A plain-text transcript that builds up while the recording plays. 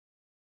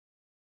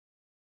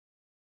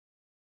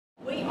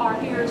we are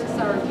here to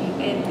serve you,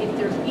 and if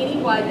there's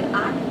any way that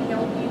I can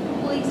help you,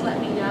 please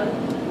let me know.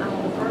 I'm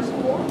on the first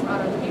floor,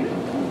 right over here,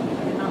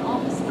 and my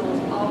office door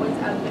is always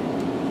open.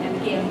 And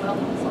again,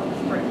 welcome to Sulphur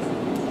Springs.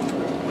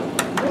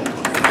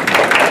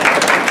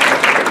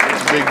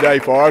 Big day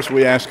for us.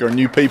 We ask our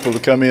new people to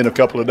come in a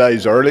couple of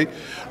days early.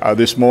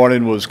 This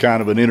morning was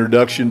kind of an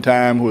introduction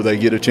time where they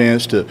get a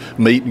chance to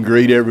meet and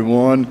greet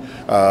everyone.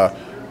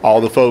 All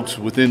the folks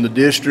within the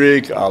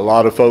district, a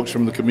lot of folks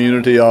from the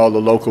community, all the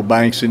local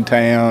banks in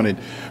town, and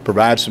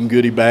provide some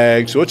goodie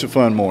bags. So it's a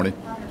fun morning.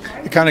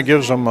 It kind of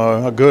gives them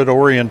a good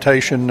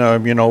orientation,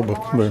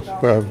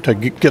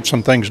 to get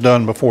some things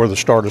done before the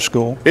start of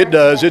school. It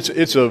does.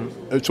 It's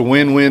a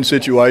win-win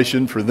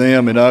situation for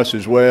them and us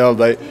as well.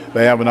 They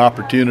have an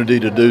opportunity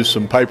to do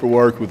some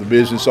paperwork with the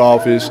business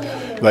office.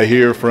 They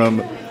hear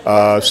from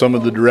some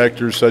of the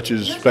directors, such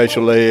as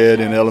special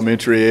ed and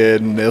elementary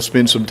ed, and they'll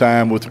spend some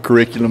time with the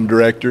curriculum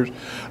directors.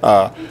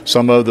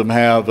 Some of them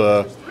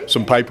have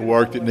some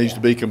paperwork that needs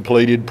to be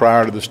completed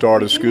prior to the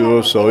start of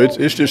school, so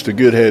it's just a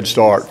good head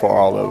start for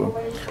all of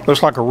them.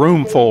 Looks like a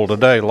room full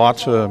today,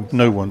 lots of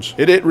new ones.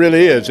 It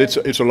really is.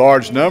 It's a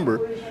large number.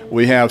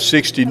 We have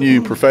 60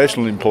 new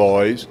professional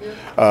employees.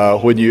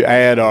 When you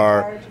add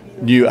our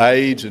new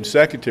aides and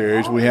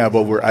secretaries, we have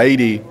over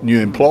 80 new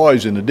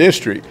employees in the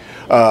district.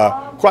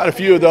 Quite a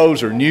few of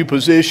those are new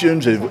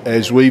positions.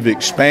 As we've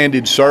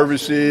expanded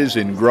services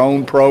and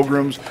grown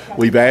programs,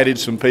 we've added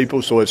some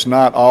people, so it's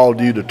not all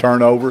due to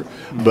turnover,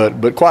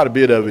 but quite a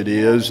bit of it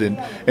is, and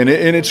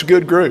it's a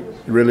good group.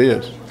 It really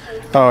is.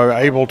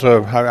 I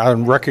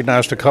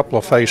recognized a couple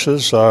of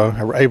faces,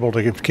 able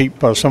to keep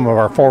some of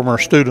our former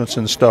students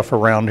and stuff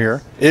around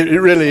here.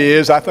 It really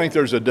is. I think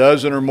there's a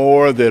dozen or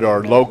more that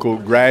are local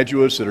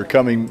graduates that are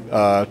coming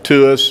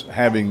to us,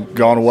 having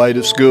gone away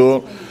to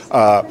school.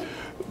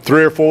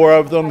 3 or 4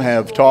 of them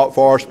have taught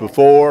for us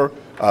before,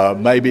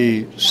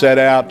 maybe set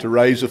out to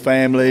raise a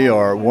family,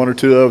 or 1 or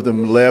 2 of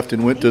them left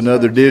and went to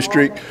another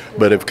district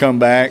but have come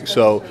back.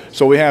 So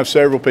we have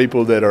several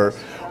people that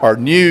are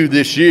new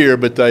this year,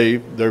 but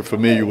they're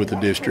familiar with the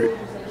district.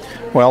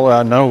 Well,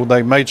 I know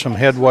they made some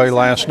headway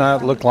last night.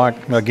 Looked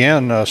like,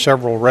 again,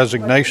 several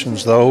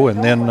resignations, though,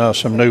 and then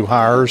some new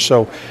hires.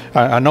 So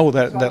I know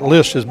that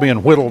list is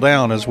being whittled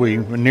down as we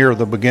near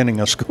the beginning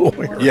of school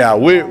here. Yeah,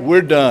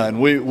 we're done.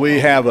 We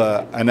have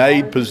an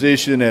aide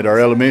position at our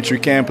elementary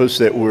campus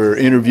that we're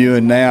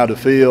interviewing now to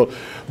fill,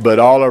 but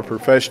all our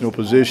professional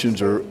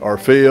positions are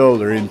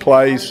filled, they're in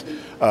place.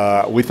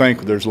 We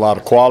think there's a lot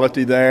of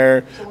quality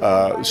there,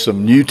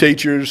 some new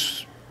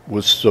teachers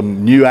with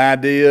some new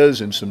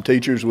ideas and some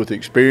teachers with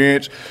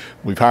experience.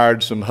 We've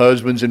hired some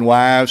husbands and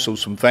wives, so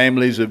some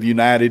families have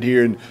united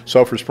here in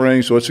Sulphur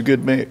Springs, so it's a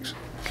good mix.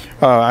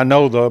 I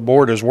know the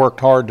board has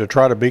worked hard to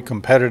try to be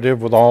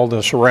competitive with all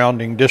the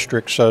surrounding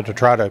districts to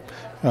try to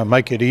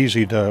make it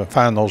easy to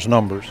find those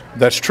numbers.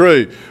 That's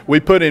true. We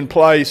put in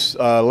place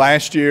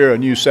last year a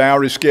new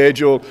salary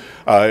schedule.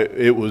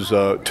 It was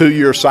a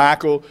 2-year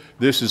cycle.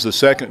 This is the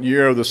 2nd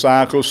year of the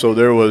cycle, so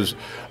there was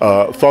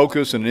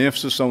focus and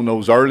emphasis on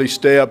those early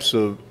steps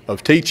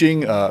of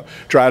teaching,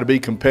 try to be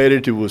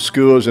competitive with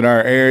schools in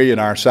our area and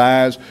our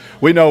size.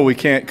 We know we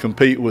can't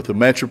compete with the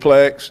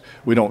Metroplex.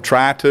 We don't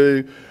try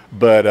to.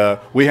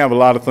 But we have a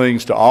lot of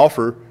things to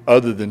offer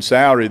other than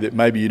salary that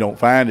maybe you don't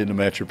find in the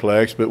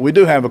Metroplex. But we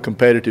do have a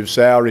competitive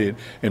salary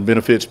and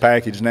benefits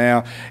package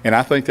now, and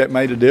I think that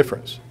made a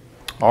difference.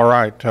 All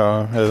right. It's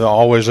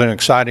always an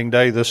exciting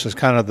day. This is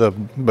kind of the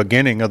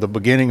beginning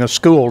of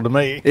school to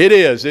me. It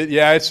is.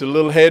 It's a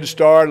little head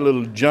start, a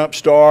little jump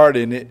start,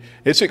 and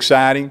it's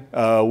exciting.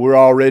 We're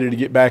all ready to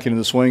get back into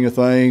the swing of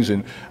things,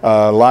 and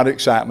a lot of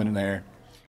excitement in there.